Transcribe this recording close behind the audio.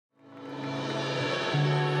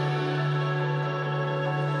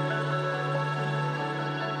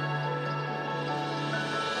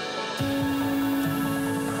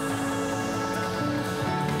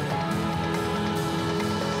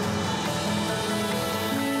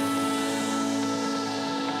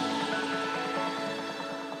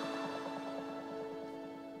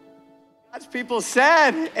God's people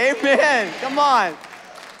said, amen. Come on.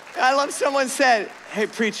 I love someone said, hey,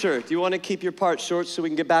 preacher, do you want to keep your part short so we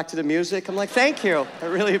can get back to the music? I'm like, thank you. I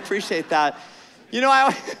really appreciate that. You know,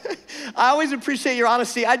 I always appreciate your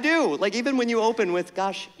honesty. I do. Like, even when you open with,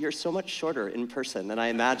 gosh, you're so much shorter in person than I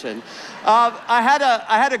imagined. I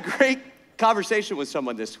had a great conversation with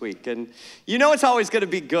someone this week. And you know it's always going to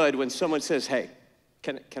be good when someone says, hey,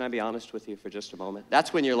 can I be honest with you for just a moment?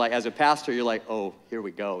 That's when you're like, as a pastor, you're like, oh, here we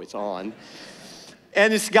go. It's on.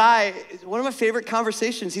 And this guy, one of my favorite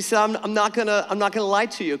conversations, he said, I'm not gonna lie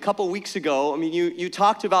to you. A couple weeks ago, I mean, you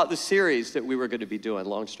talked about the series that we were gonna be doing,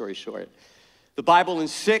 long story short. The Bible in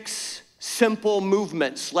 6 simple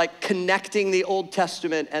movements, like connecting the Old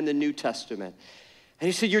Testament and the New Testament. And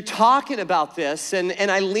he said, you're talking about this, and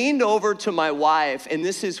I leaned over to my wife, and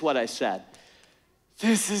this is what I said.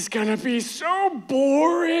 This is gonna be so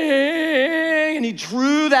boring. And he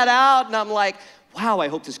drew that out, and I'm like, wow, I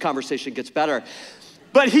hope this conversation gets better.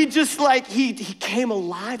 But he just like, he came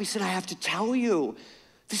alive. He said, I have to tell you,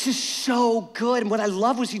 this is so good. And what I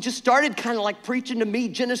love was he just started kind of like preaching to me.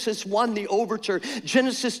 Genesis 1, the overture.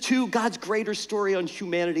 Genesis 2, God's greater story on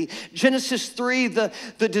humanity. Genesis 3, the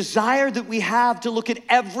desire that we have to look at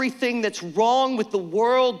everything that's wrong with the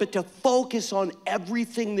world, but to focus on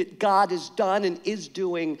everything that God has done and is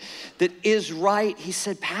doing that is right. He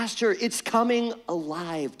said, Pastor, it's coming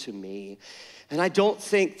alive to me. And I don't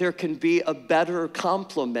think there can be a better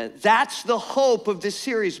compliment. That's the hope of this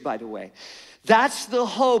series, by the way. That's the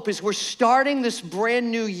hope as we're starting this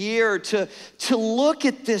brand new year to look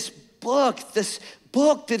at this book that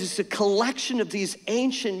is a collection of these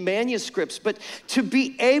ancient manuscripts, but to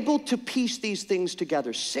be able to piece these things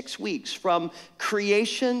together. 6 weeks from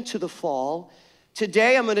creation to the fall.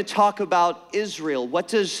 Today I'm going to talk about Israel. What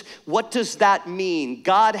does that mean?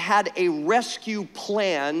 God had a rescue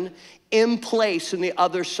plan in place on the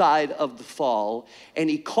other side of the fall, and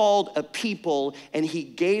he called a people and he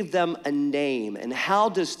gave them a name. And how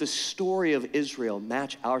does the story of Israel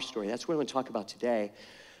match our story? That's what I'm going to talk about today.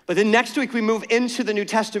 But then next week we move into the New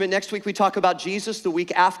Testament. Next week we talk about Jesus. The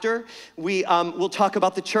week after we'll talk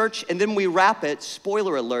about the church, and then we wrap it.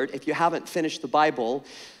 Spoiler alert, if you haven't finished the Bible,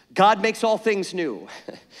 God makes all things new.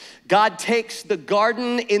 God takes the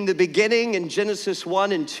garden in the beginning in Genesis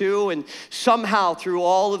 1 and 2, and somehow through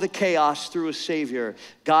all of the chaos, through a Savior,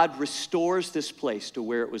 God restores this place to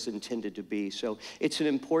where it was intended to be. So it's an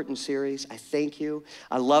important series. I thank you.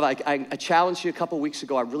 I challenged you a couple weeks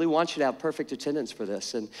ago. I really want you to have perfect attendance for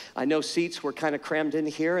this. And I know seats were kind of crammed in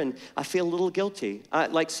here, and I feel a little guilty.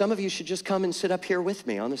 Like some of you should just come and sit up here with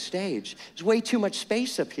me on the stage. There's way too much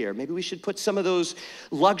space up here. Maybe we should put some of those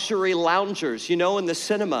luxury loungers, you know, in the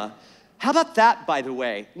cinema. How about that, by the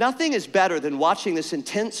way? Nothing is better than watching this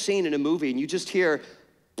intense scene in a movie and you just hear,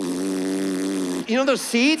 you know those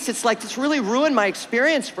seats? It's like, it's really ruined my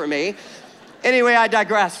experience for me. Anyway, I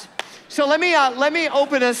digress. So let me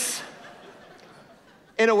open us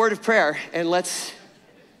in a word of prayer, and let's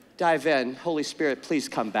dive in. Holy Spirit, please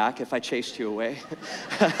come back if I chased you away.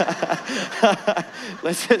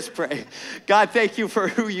 Let's just pray. God, thank you for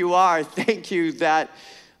who you are. Thank you that,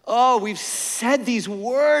 oh, we've said these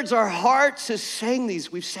words. Our hearts have sang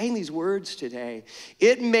these. We've sang these words today.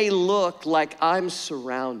 It may look like I'm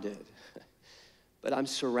surrounded, but I'm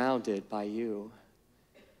surrounded by you.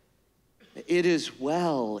 It is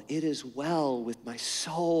well with my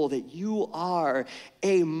soul that you are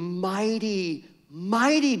a mighty,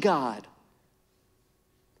 mighty God.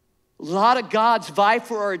 A lot of gods vie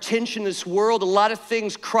for our attention in this world. A lot of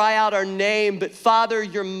things cry out our name, but Father,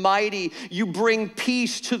 you're mighty. You bring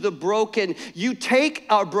peace to the broken. You take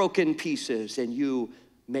our broken pieces and you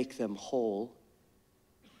make them whole.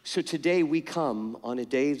 So today we come on a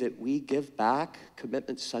day that we give back,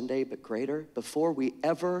 Commitment Sunday, but greater. Before we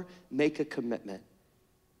ever make a commitment,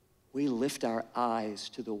 we lift our eyes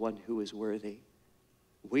to the one who is worthy.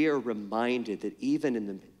 We are reminded that even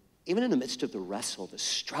in the midst of the wrestle, the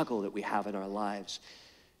struggle that we have in our lives,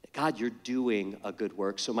 God, you're doing a good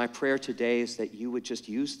work. So my prayer today is that you would just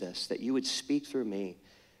use this, that you would speak through me,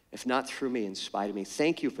 if not through me, in spite of me.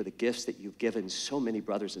 Thank you for the gifts that you've given so many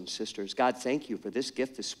brothers and sisters. God, thank you for this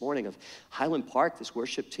gift this morning of Highland Park, this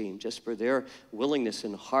worship team, just for their willingness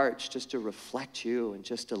and hearts just to reflect you and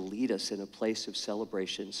just to lead us in a place of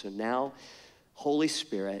celebration. So now, Holy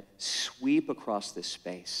Spirit, sweep across this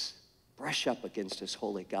space. Brush up against us,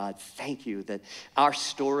 holy God. Thank you that our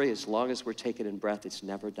story, as long as we're taken in breath, it's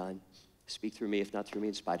never done. Speak through me, if not through me,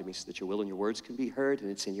 in spite of me, so that your will and your words can be heard, and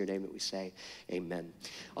it's in your name that we say amen.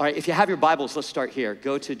 All right, if you have your Bibles, let's start here.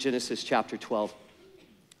 Go to Genesis chapter 12.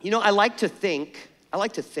 You know, I like to think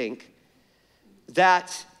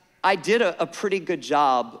that I did a pretty good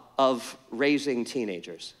job of raising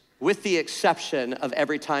teenagers, with the exception of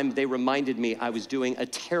every time they reminded me I was doing a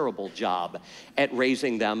terrible job at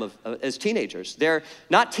raising them as teenagers. They're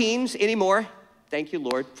not teens anymore. Thank you,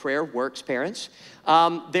 Lord. Prayer works, parents.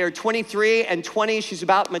 They're 23 and 20.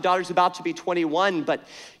 My daughter's about to be 21. But,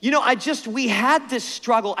 you know, we had this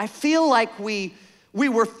struggle. I feel like we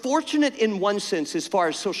were fortunate in one sense as far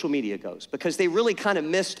as social media goes, because they really kind of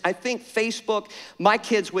missed, I think, Facebook. My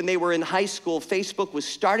kids, when they were in high school, Facebook was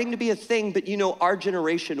starting to be a thing, but you know, our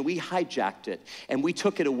generation, we hijacked it and we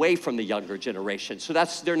took it away from the younger generation. So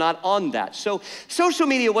they're not on that. So social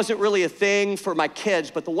media wasn't really a thing for my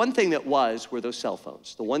kids, but the one thing that were those cell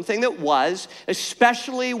phones. The one thing that was,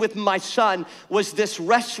 especially with my son, was this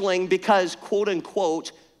wrestling because, quote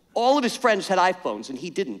unquote, all of his friends had iPhones, and he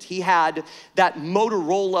didn't. He had that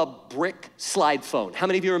Motorola brick slide phone. How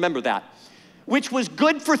many of you remember that? Which was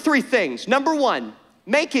good for three things. Number one,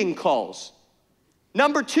 making calls.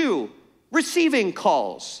 Number two, receiving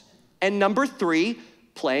calls. And number three,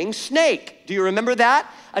 playing Snake. Do you remember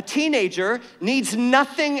that? A teenager needs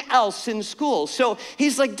nothing else in school. So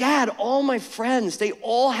he's like, Dad, all my friends, they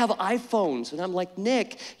all have iPhones. And I'm like,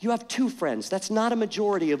 Nick, you have 2 friends. That's not a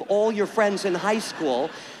majority of all your friends in high school.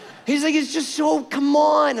 He's like, it's just so, come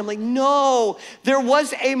on. I'm like, no. There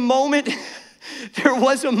was a moment,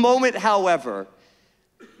 however,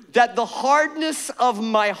 that the hardness of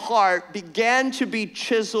my heart began to be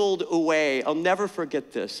chiseled away. I'll never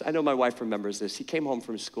forget this. I know my wife remembers this. He came home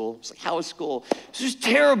from school. He's like, how was school? It was just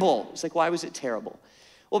terrible. It's like, why was it terrible?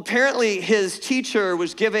 Well, apparently his teacher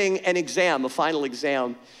was giving an exam, a final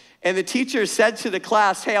exam. And the teacher said to the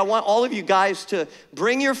class, hey, I want all of you guys to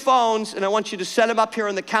bring your phones, and I want you to set them up here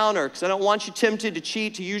on the counter, because I don't want you tempted to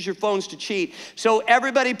cheat, to use your phones to cheat. So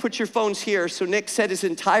everybody put your phones here. So Nick said his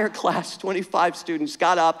entire class, 25 students,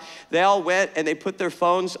 got up. They all went, and they put their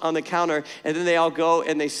phones on the counter, and then they all go,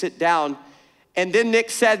 and they sit down. And then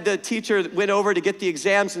Nick said the teacher went over to get the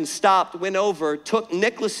exams and stopped, went over, took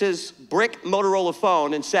Nicholas's brick Motorola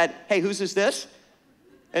phone and said, hey, whose is this?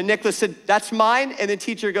 And Nicholas said, that's mine. And the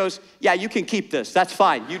teacher goes, yeah, you can keep this. That's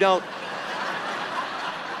fine. You don't.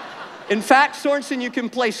 In fact, Sorensen, you can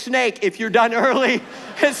play Snake if you're done early.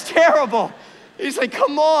 It's terrible. He's like,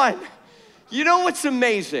 come on. You know what's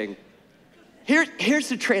amazing? Here's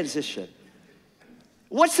the transition.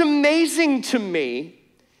 What's amazing to me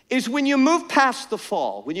is when you move past the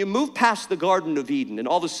fall, when you move past the Garden of Eden, and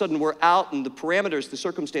all of a sudden we're out and the parameters, the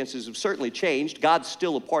circumstances have certainly changed. God's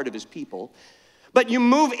still a part of his people. But you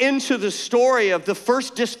move into the story of the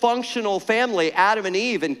first dysfunctional family, Adam and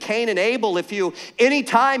Eve, and Cain and Abel.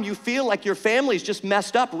 Anytime you feel like your family's just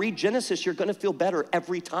messed up, read Genesis, you're gonna feel better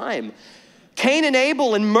every time. Cain and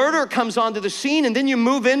Abel, and murder comes onto the scene, and then you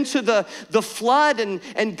move into the flood,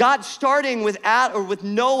 and God starting with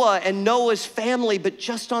Noah and Noah's family, but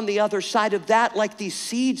just on the other side of that, like these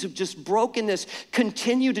seeds of just brokenness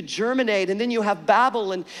continue to germinate, and then you have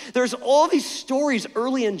Babel, and there's all these stories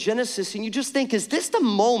early in Genesis, and you just think, is this the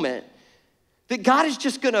moment that God is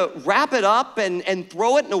just gonna wrap it up and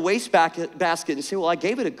throw it in a wastebasket and say, well, I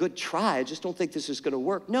gave it a good try, I just don't think this is gonna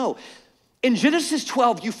work? No. In Genesis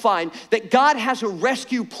 12, you find that God has a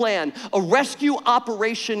rescue plan, a rescue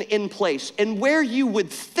operation in place. And where you would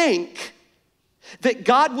think that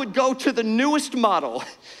God would go to the newest model,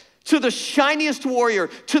 to the shiniest warrior,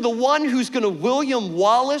 to the one who's gonna William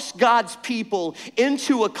Wallace God's people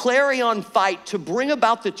into a clarion fight to bring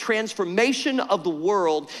about the transformation of the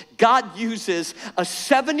world, God uses a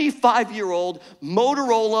 75-year-old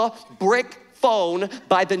Motorola brick phone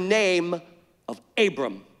by the name of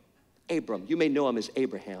Abram. You may know him as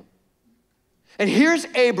Abraham. And here's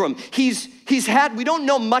Abram. We don't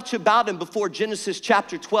know much about him before Genesis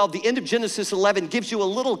chapter 12. The end of Genesis 11 gives you a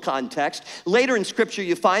little context. Later in scripture,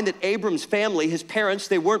 you find that Abram's family, his parents,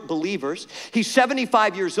 they weren't believers. He's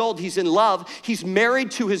 75 years old, he's in love. He's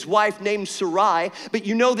married to his wife named Sarai, but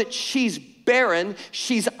you know that she's barren,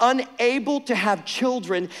 she's unable to have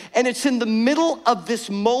children, and it's in the middle of this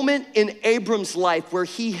moment in Abram's life where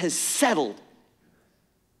he has settled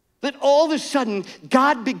that all of a sudden,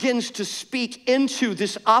 God begins to speak into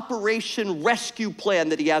this operation rescue plan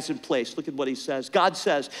that he has in place. Look at what he says. God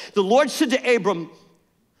says, the Lord said to Abram,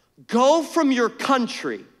 go from your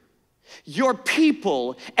country, your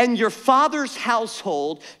people, and your father's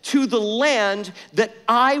household to the land that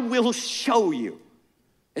I will show you.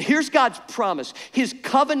 And here's God's promise, his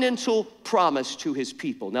covenantal promise to his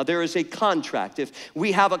people. Now there is a contract. If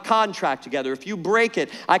we have a contract together, if you break it,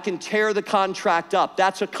 I can tear the contract up.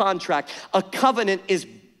 That's a contract. A covenant is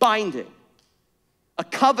binding. a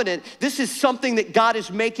covenant. This is something that God is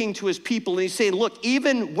making to his people. And he's saying, look,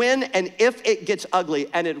 even when and if it gets ugly,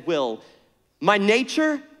 and it will, my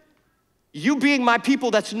nature, you being my people,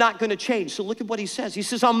 that's not gonna change. So look at what he says. He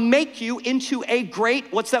says, I'll make you into a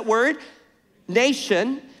great, what's that word?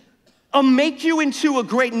 Nation. I'll make you into a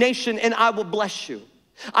great nation, and I will bless you.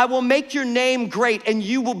 I will make your name great, and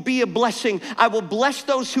you will be a blessing. I will bless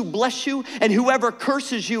those who bless you, and whoever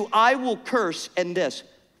curses you, I will curse. And this,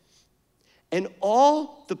 and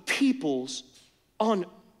all the peoples on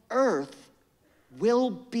earth will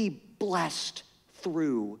be blessed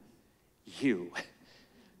through you.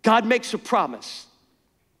 God makes a promise.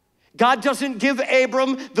 God doesn't give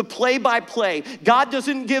Abram the play-by-play. God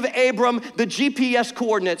doesn't give Abram the GPS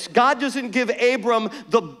coordinates. God doesn't give Abram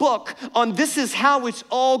the book on this is how it's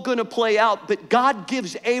all gonna play out. But God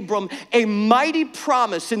gives Abram a mighty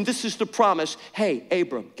promise, and this is the promise. Hey,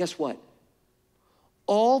 Abram, guess what?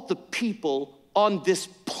 All the people on this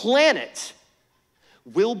planet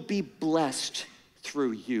will be blessed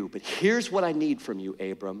through you. But here's what I need from you,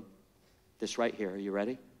 Abram. This right here, are you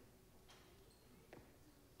ready?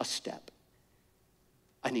 A step.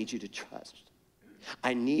 I need you to trust.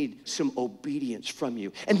 I need some obedience from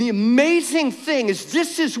you. And the amazing thing is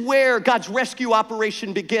this is where God's rescue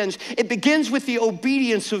operation begins. It begins with the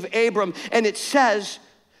obedience of Abram, and it says,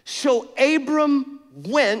 so Abram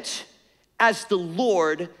went as the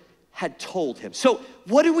Lord had told him. So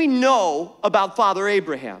what do we know about Father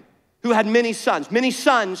Abraham, who had many sons? Many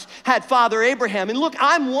sons had Father Abraham. And look,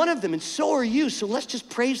 I'm one of them, and so are you. So let's just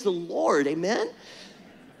praise the Lord, amen?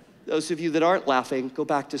 Those of you that aren't laughing, go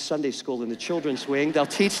back to Sunday school in the children's wing. They'll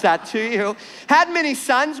teach that to you. Had many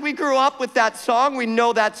sons. We grew up with that song. We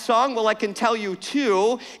know that song. Well, I can tell you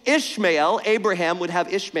too, Ishmael, Abraham would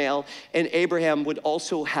have Ishmael, and Abraham would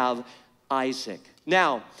also have Isaac.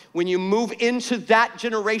 Now, when you move into that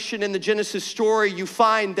generation in the Genesis story, you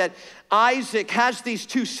find that Isaac has these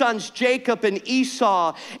two sons, Jacob and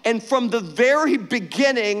Esau, and from the very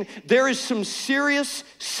beginning, there is some serious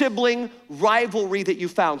sibling rivalry that you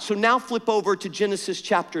found. So now flip over to Genesis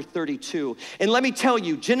chapter 32. And let me tell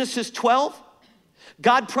you, Genesis 12,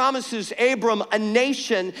 God promises Abram a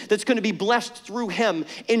nation that's going to be blessed through him.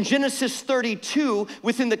 In Genesis 32,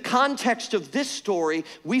 within the context of this story,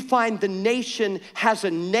 we find the nation has a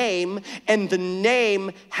name, and the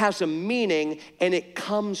name has a meaning, and it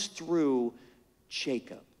comes through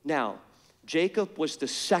Jacob. Now, Jacob was the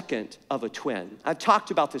second of a twin. I've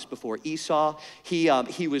talked about this before. Esau, he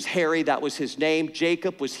was hairy, that was his name.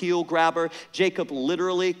 Jacob was heel grabber. Jacob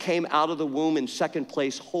literally came out of the womb in second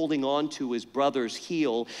place, holding on to his brother's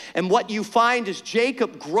heel. And what you find is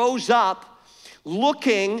Jacob grows up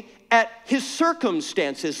looking at his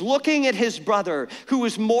circumstances, looking at his brother who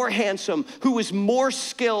is more handsome, who is more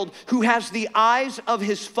skilled, who has the eyes of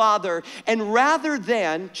his father. And rather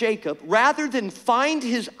than find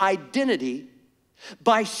his identity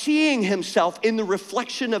by seeing himself in the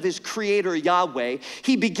reflection of his creator Yahweh,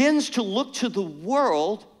 he begins to look to the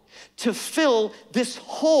world to fill this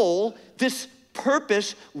hole, this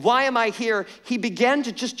purpose. Why am I here? He began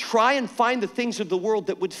to just try and find the things of the world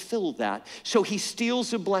that would fill that. So he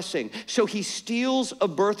steals a blessing. So he steals a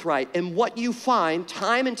birthright. And what you find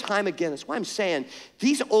time and time again, that's why I'm saying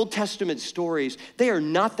these Old Testament stories, they are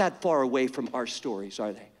not that far away from our stories,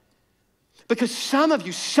 are they? Because some of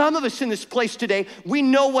us in this place today, we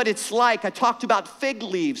know what it's like. I talked about fig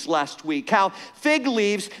leaves last week, how fig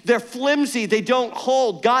leaves, they're flimsy, they don't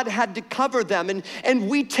hold. God had to cover them. And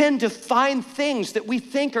we tend to find things that we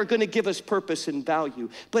think are gonna give us purpose and value,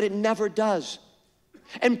 but it never does.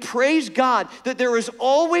 And praise God that there is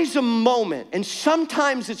always a moment, and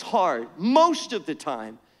sometimes it's hard, most of the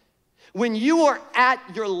time, when you are at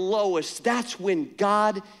your lowest, that's when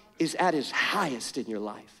God is at his highest in your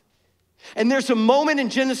life. And there's a moment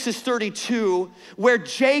in Genesis 32 where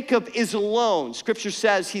Jacob is alone. Scripture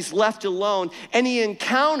says he's left alone, and he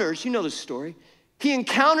encounters, you know the story, he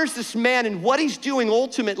encounters this man, and what he's doing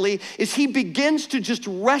ultimately is he begins to just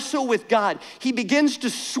wrestle with God. He begins to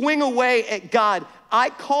swing away at God.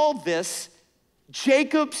 I call this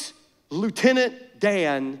Jacob's Lieutenant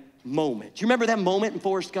Dan moment. Do you remember that moment in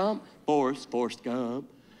Forrest Gump? Forrest Gump.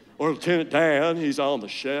 Or Lieutenant Dan, he's on the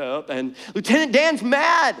ship, and Lieutenant Dan's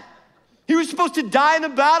mad. He was supposed to die in the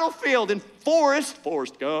battlefield, and Forrest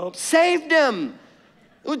Gump, saved him.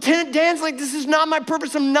 Lieutenant Dan's like, this is not my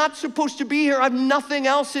purpose. I'm not supposed to be here. I have nothing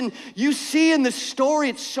else. And you see in the story,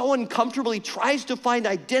 it's so uncomfortable. He tries to find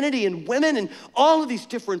identity in women and all of these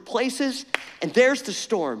different places. And there's the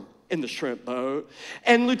storm in the shrimp boat.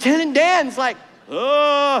 And Lieutenant Dan's like,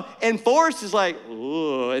 oh, and Forrest is like,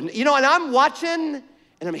 oh. And I'm watching,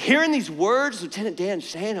 And I'm hearing these words Lieutenant Dan's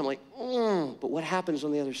saying. I'm like, but what happens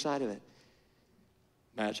on the other side of it?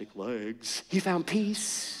 Magic legs. He found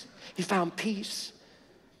peace. He found peace.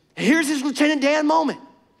 And here's his Lieutenant Dan moment.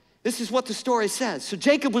 This is what the story says. So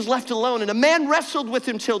Jacob was left alone, and a man wrestled with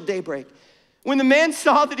him till daybreak. When the man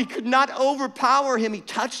saw that he could not overpower him, he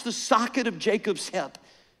touched the socket of Jacob's hip,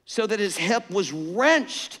 so that his hip was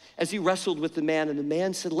wrenched as he wrestled with the man. And the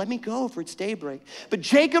man said, let me go, for it's daybreak. But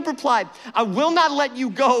Jacob replied, I will not let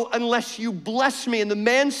you go unless you bless me. And the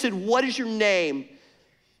man said, what is your name?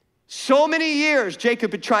 So many years,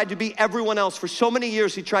 Jacob had tried to be everyone else. For so many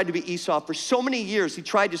years, he tried to be Esau. For so many years, he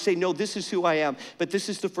tried to say, no, this is who I am. But this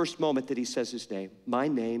is the first moment that he says his name. My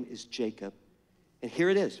name is Jacob. And here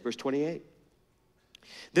it is, verse 28.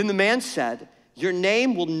 Then the man said, your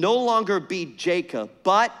name will no longer be Jacob,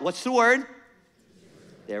 but, what's the word?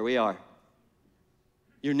 There we are.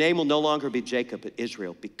 Your name will no longer be Jacob, but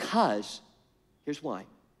Israel, because, here's why.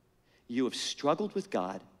 You have struggled with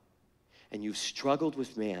God, and you've struggled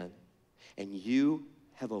with man, and you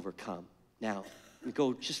have overcome. Now, let me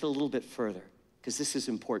go just a little bit further, because this is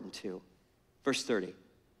important too. Verse 30.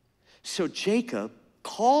 So Jacob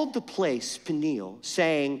called the place Peniel,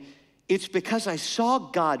 saying, it's because I saw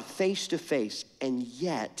God face to face, and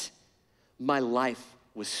yet my life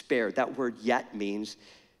was spared. That word yet means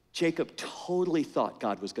Jacob totally thought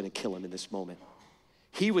God was gonna kill him in this moment.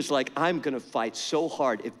 He was like, I'm gonna fight so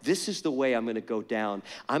hard. If this is the way I'm gonna go down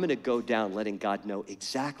letting God know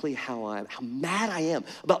exactly how mad I am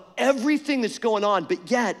about everything that's going on.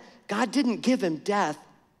 But yet, God didn't give him death.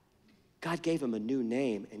 God gave him a new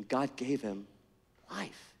name, and God gave him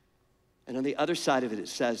life. And on the other side of it, it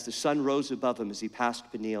says, the sun rose above him as he passed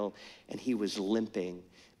Peniel, and he was limping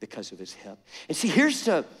because of his hip. And see, here's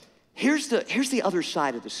the other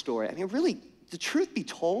side of the story. I mean, really, the truth be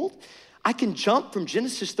told, I can jump from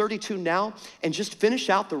Genesis 32 now and just finish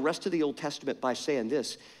out the rest of the Old Testament by saying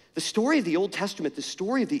this. The story of the Old Testament, the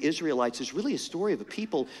story of the Israelites, is really a story of a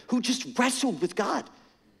people who just wrestled with God.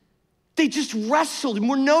 They just wrestled, and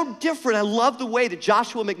we're no different. I love the way that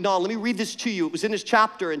Joshua McNall, let me read this to you. It was in his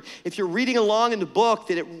chapter, and if you're reading along in the book,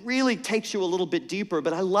 that it really takes you a little bit deeper,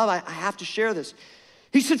 but I have to share this.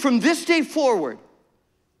 He said, from this day forward,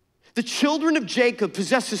 the children of Jacob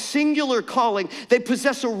possess a singular calling. They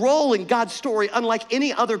possess a role in God's story unlike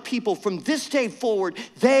any other people. From this day forward,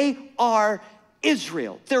 they are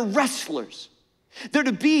Israel. They're wrestlers. They're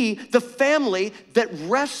to be the family that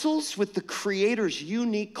wrestles with the Creator's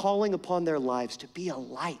unique calling upon their lives to be a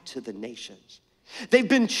light to the nations. They've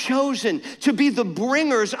been chosen to be the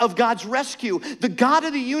bringers of God's rescue. The God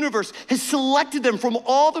of the universe has selected them from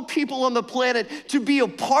all the people on the planet to be a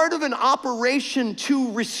part of an operation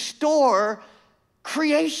to restore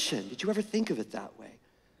creation. Did you ever think of it that way?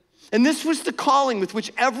 And this was the calling with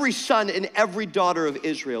which every son and every daughter of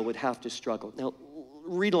Israel would have to struggle. Now,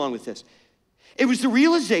 read along with this. It was the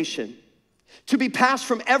realization to be passed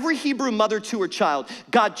from every Hebrew mother to her child.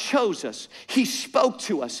 God chose us, he spoke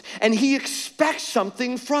to us, and he expects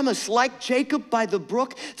something from us. Like Jacob by the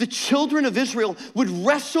brook, the children of Israel would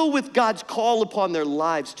wrestle with God's call upon their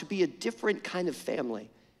lives to be a different kind of family,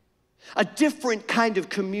 a different kind of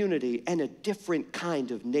community, and a different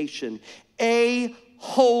kind of nation, a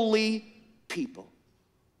holy people.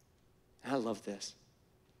 I love this.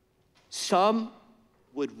 Some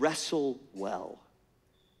would wrestle well,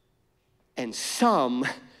 and some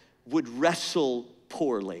would wrestle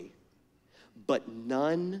poorly, but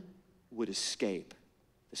none would escape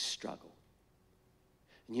the struggle.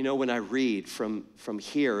 And you know, when I read from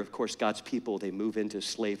here, of course, God's people, they move into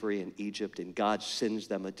slavery in Egypt, and God sends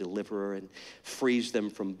them a deliverer and frees them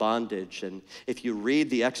from bondage. And if you read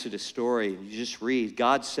the Exodus story, you just read,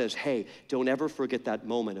 God says, hey, don't ever forget that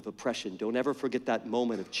moment of oppression. Don't ever forget that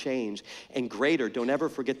moment of change. And greater, don't ever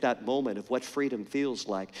forget that moment of what freedom feels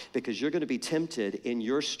like, because you're going to be tempted in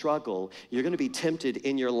your struggle. You're going to be tempted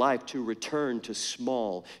in your life to return to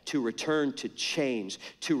small, to return to change,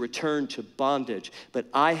 to return to bondage. But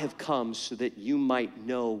I have come so that you might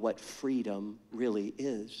know what freedom really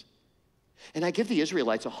is. And I give the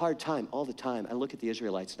Israelites a hard time all the time. I look at the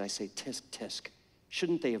Israelites and I say, tisk, tisk.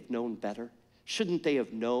 Shouldn't they have known better? Shouldn't they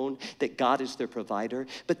have known that God is their provider?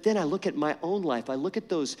 But then I look at my own life. I look at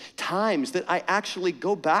those times that I actually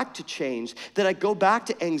go back to change, that I go back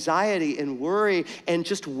to anxiety and worry and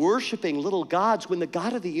just worshiping little gods when the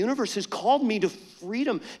God of the universe has called me to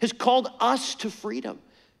freedom, has called us to freedom.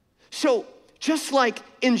 So just like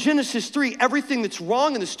in Genesis 3, everything that's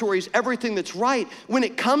wrong in the story is everything that's right. When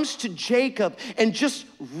it comes to Jacob and just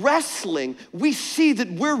wrestling, we see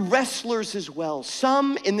that we're wrestlers as well.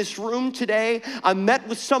 Some in this room today, I met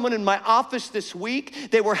with someone in my office this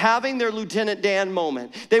week. They were having their Lieutenant Dan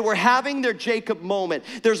moment. They were having their Jacob moment.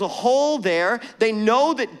 There's a hole there. They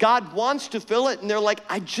know that God wants to fill it, and they're like,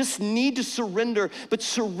 I just need to surrender. But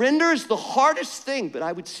surrender is the hardest thing, but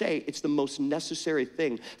I would say it's the most necessary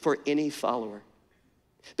thing for any follower.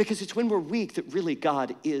 Because it's when we're weak that really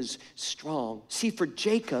God is strong. See, for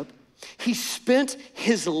Jacob, he spent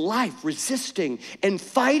his life resisting and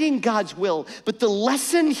fighting God's will. But the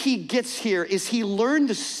lesson he gets here is he learned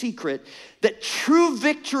the secret that true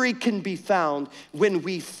victory can be found when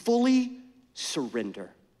we fully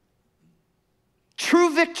surrender.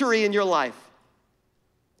 True victory in your life.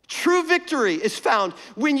 True victory is found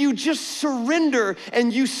when you just surrender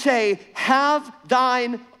and you say, have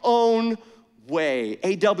thine own way.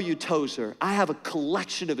 A.W. Tozer, I have a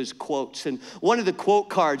collection of his quotes, and one of the quote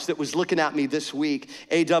cards that was looking at me this week,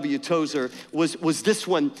 A.W. Tozer, was this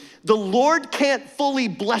one: the Lord can't fully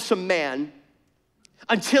bless a man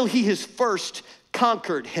until he has first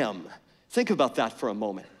conquered him. Think about that for a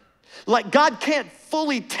moment. Like, God can't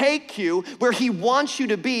fully take you where he wants you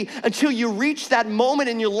to be until you reach that moment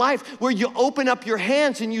in your life where you open up your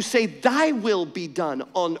hands and you say, thy will be done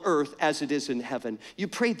on earth as it is in heaven. You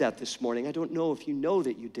prayed that this morning. I don't know if you know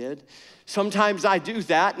that you did. Sometimes I do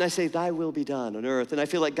that and I say, thy will be done on earth. And I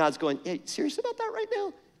feel like God's going, hey, serious about that right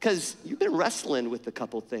now? Because you've been wrestling with a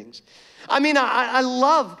couple things. I mean, I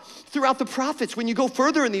love throughout the prophets, when you go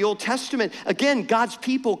further in the Old Testament, again, God's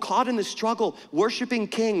people caught in the struggle, worshiping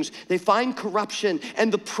kings, they find corruption,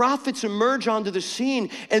 and the prophets emerge onto the scene,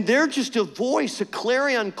 and they're just a voice, a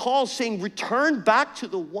clarion call saying, return back to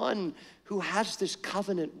the one who has this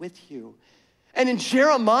covenant with you. And in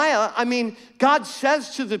Jeremiah, I mean, God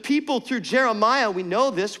says to the people through Jeremiah, we know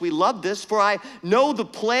this, we love this, for I know the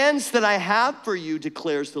plans that I have for you,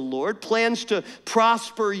 declares the Lord, plans to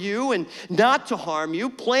prosper you and not to harm you,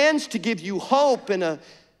 plans to give you hope and a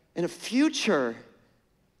future.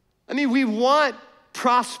 I mean, we want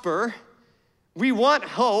prosper, we want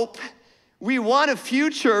hope, we want a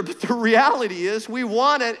future, but the reality is we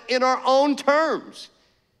want it in our own terms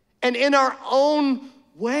and in our own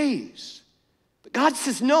ways. God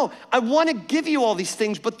says, no, I want to give you all these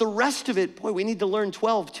things, but the rest of it, boy, we need to learn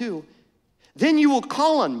 12 too. Then you will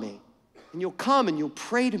call on me, and you'll come and you'll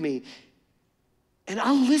pray to me, and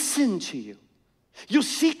I'll listen to you. You'll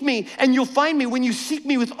seek me and you'll find me. When you seek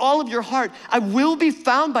me with all of your heart, I will be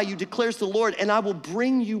found by you, declares the Lord, and I will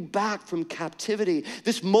bring you back from captivity.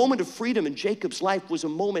 This moment of freedom in Jacob's life was a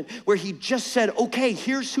moment where he just said, okay,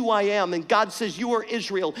 here's who I am. And God says, you are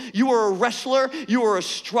Israel. You are a wrestler. You are a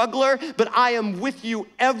struggler, but I am with you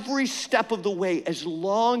every step of the way as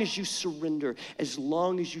long as you surrender, as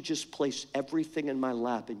long as you just place everything in my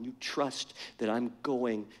lap and you trust that I'm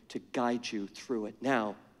going to guide you through it.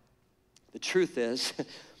 Now, the truth is,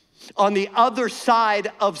 on the other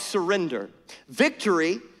side of surrender,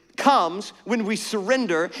 victory comes when we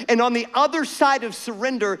surrender. And on the other side of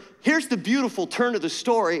surrender, here's the beautiful turn of the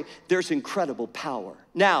story, there's incredible power.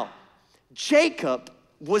 Now, Jacob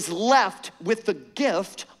was left with the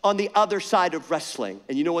gift on the other side of wrestling.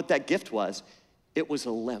 And you know what that gift was? It was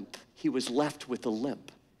a limp. He was left with a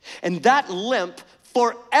limp. And that limp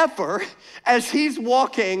forever, as he's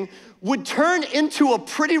walking, would turn into a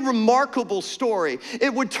pretty remarkable story.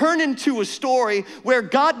 It would turn into a story where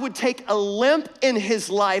God would take a limp in his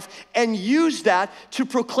life and use that to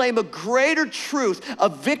proclaim a greater truth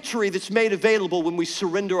of victory that's made available when we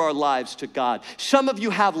surrender our lives to God. Some of you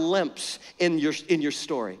have limps in your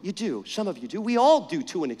story. You do. Some of you do. We all do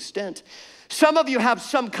to an extent. Some of you have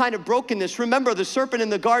some kind of brokenness. Remember, the serpent in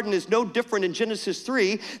the garden is no different in Genesis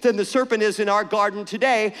 3 than the serpent is in our garden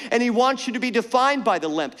today, and he wants you to be defined by the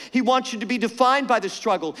limp. He wants you to be defined by the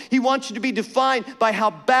struggle. He wants you to be defined by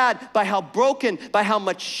how bad, by how broken, by how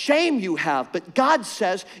much shame you have. But God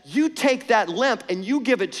says, you take that limp and you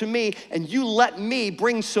give it to me, and you let me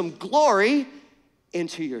bring some glory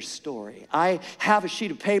into your story. I have a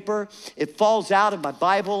sheet of paper. It falls out of my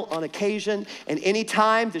Bible on occasion, and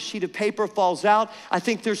anytime the sheet of paper falls out, I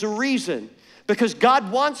think there's a reason, because God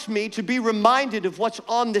wants me to be reminded of what's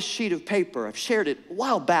on this sheet of paper. I've shared it a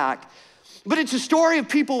while back, but it's a story of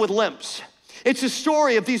people with limps. It's a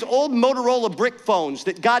story of these old Motorola brick phones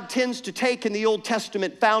that God tends to take in the Old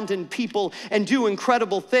Testament, found in people, and do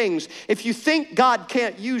incredible things. If you think God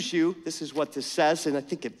can't use you, this is what this says, and I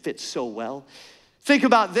think it fits so well. Think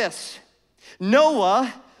about this.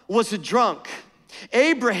 Noah was a drunk.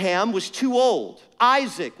 Abraham was too old.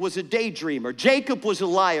 Isaac was a daydreamer. Jacob was a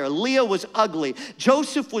liar. Leah was ugly.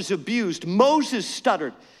 Joseph was abused. Moses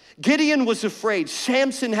stuttered. Gideon was afraid.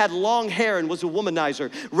 Samson had long hair and was a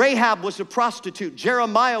womanizer. Rahab was a prostitute.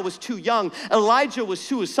 Jeremiah was too young. Elijah was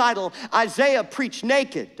suicidal. Isaiah preached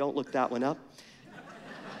naked. Don't look that one up.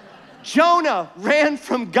 Jonah ran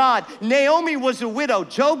from God. Naomi was a widow.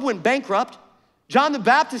 Job went bankrupt. John the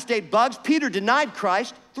Baptist ate bugs. Peter denied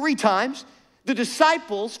Christ 3 times. The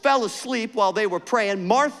disciples fell asleep while they were praying.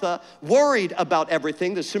 Martha worried about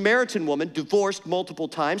everything. The Samaritan woman divorced multiple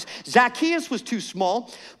times. Zacchaeus was too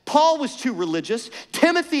small. Paul was too religious.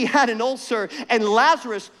 Timothy had an ulcer, and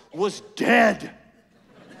Lazarus was dead.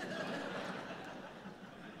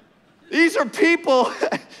 These are people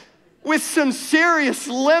with some serious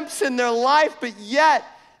limps in their life, but yet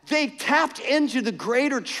they tapped into the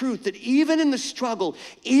greater truth that even in the struggle,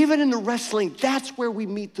 even in the wrestling, that's where we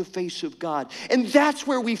meet the face of God. And that's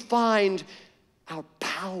where we find our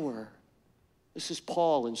power. This is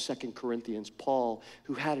Paul in 2 Corinthians. Paul,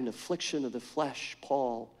 who had an affliction of the flesh.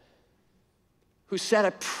 Paul, who said, I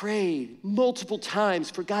prayed multiple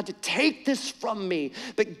times for God to take this from me.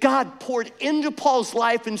 But God poured into Paul's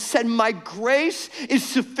life and said, my grace is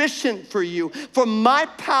sufficient for you, for my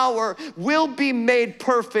power will be made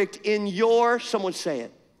perfect in your, someone say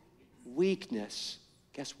it, weakness.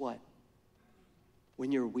 Guess what?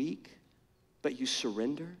 When you're weak, but you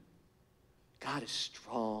surrender, God is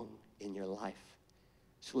strong in your life.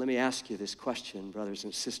 So let me ask you this question, brothers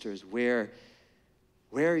and sisters. Where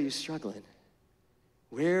are you struggling?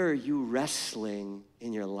 Where are you wrestling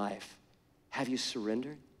in your life? Have you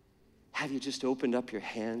surrendered? Have you just opened up your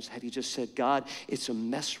hands? Have you just said, God, it's a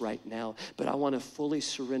mess right now, but I want to fully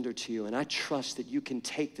surrender to you, and I trust that you can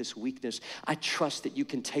take this weakness. I trust that you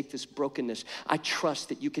can take this brokenness. I trust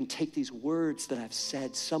that you can take these words that I've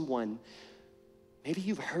said. Someone, maybe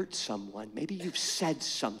you've hurt someone. Maybe you've said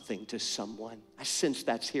something to someone. I sense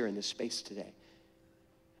that's here in this space today.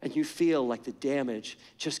 And you feel like the damage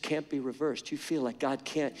just can't be reversed. You feel like God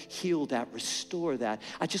can't heal that, restore that.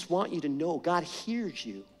 I just want you to know God hears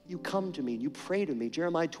you. You come to me and you pray to me.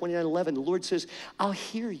 Jeremiah 29:11, the Lord says, I'll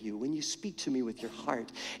hear you when you speak to me with your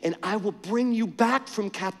heart, and I will bring you back from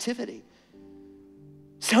captivity.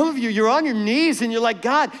 Some of you, you're on your knees and you're like,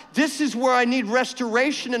 God, this is where I need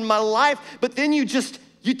restoration in my life. But then you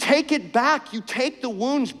take it back. You take the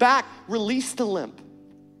wounds back, release the limp.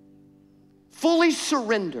 Fully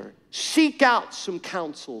surrender. Seek out some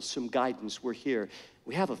counsel, some guidance. We're here.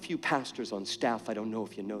 We have a few pastors on staff. I don't know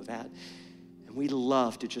if you know that. And we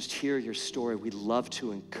love to just hear your story. We love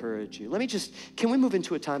to encourage you. Can we move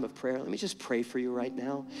into a time of prayer? Let me just pray for you right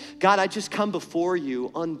now. God, I just come before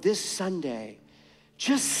you on this Sunday,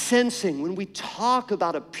 just sensing when we talk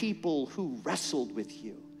about a people who wrestled with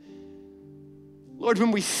you. Lord,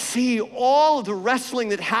 when we see all of the wrestling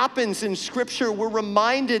that happens in Scripture, we're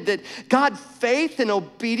reminded that God, faith and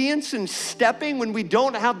obedience and stepping when we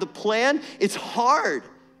don't have the plan, it's hard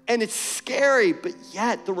and it's scary, but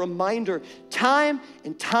yet the reminder time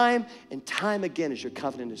and time and time again is your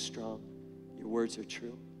covenant is strong. Your words are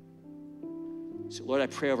true. So Lord, I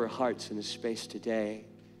pray over hearts in this space today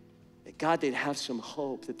that God, they'd have some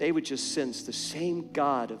hope, that they would just sense the same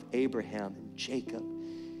God of Abraham and Jacob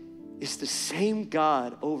is the same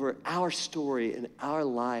God over our story and our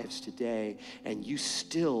lives today, and you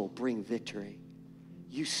still bring victory.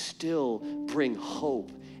 You still bring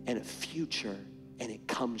hope and a future, and it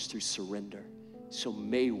comes through surrender. So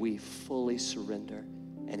may we fully surrender.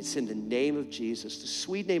 And it's in the name of Jesus, the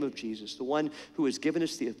sweet name of Jesus, the one who has given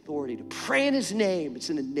us the authority to pray in his name. It's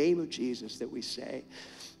in the name of Jesus that we say,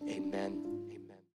 amen.